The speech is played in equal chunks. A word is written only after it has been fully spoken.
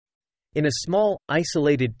In a small,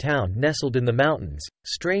 isolated town nestled in the mountains,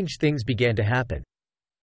 strange things began to happen.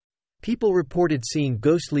 People reported seeing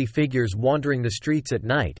ghostly figures wandering the streets at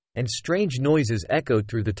night, and strange noises echoed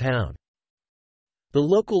through the town. The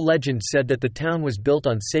local legend said that the town was built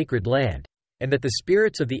on sacred land, and that the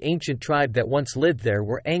spirits of the ancient tribe that once lived there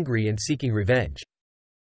were angry and seeking revenge.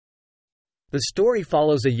 The story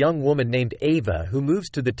follows a young woman named Ava who moves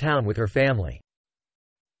to the town with her family.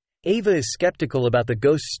 Ava is skeptical about the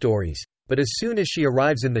ghost stories, but as soon as she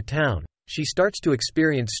arrives in the town, she starts to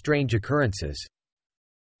experience strange occurrences.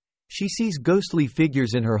 She sees ghostly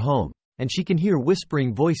figures in her home, and she can hear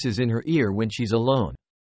whispering voices in her ear when she's alone.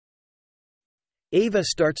 Ava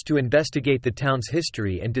starts to investigate the town's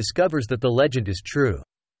history and discovers that the legend is true.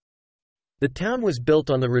 The town was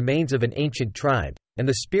built on the remains of an ancient tribe, and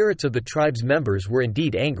the spirits of the tribe's members were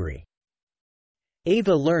indeed angry.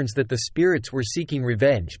 Ava learns that the spirits were seeking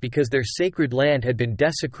revenge because their sacred land had been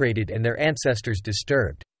desecrated and their ancestors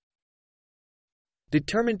disturbed.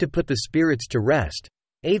 Determined to put the spirits to rest,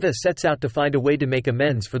 Ava sets out to find a way to make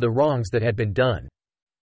amends for the wrongs that had been done.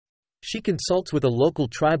 She consults with a local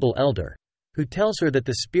tribal elder, who tells her that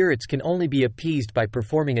the spirits can only be appeased by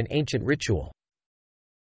performing an ancient ritual.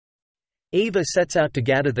 Ava sets out to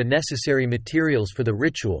gather the necessary materials for the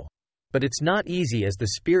ritual, but it's not easy as the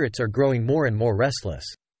spirits are growing more and more restless.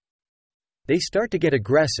 They start to get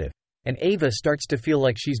aggressive, and Ava starts to feel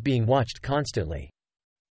like she's being watched constantly.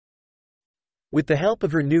 With the help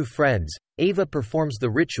of her new friends, Ava performs the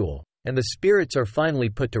ritual, and the spirits are finally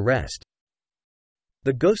put to rest.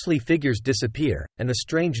 The ghostly figures disappear, and the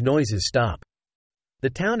strange noises stop. The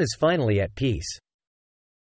town is finally at peace.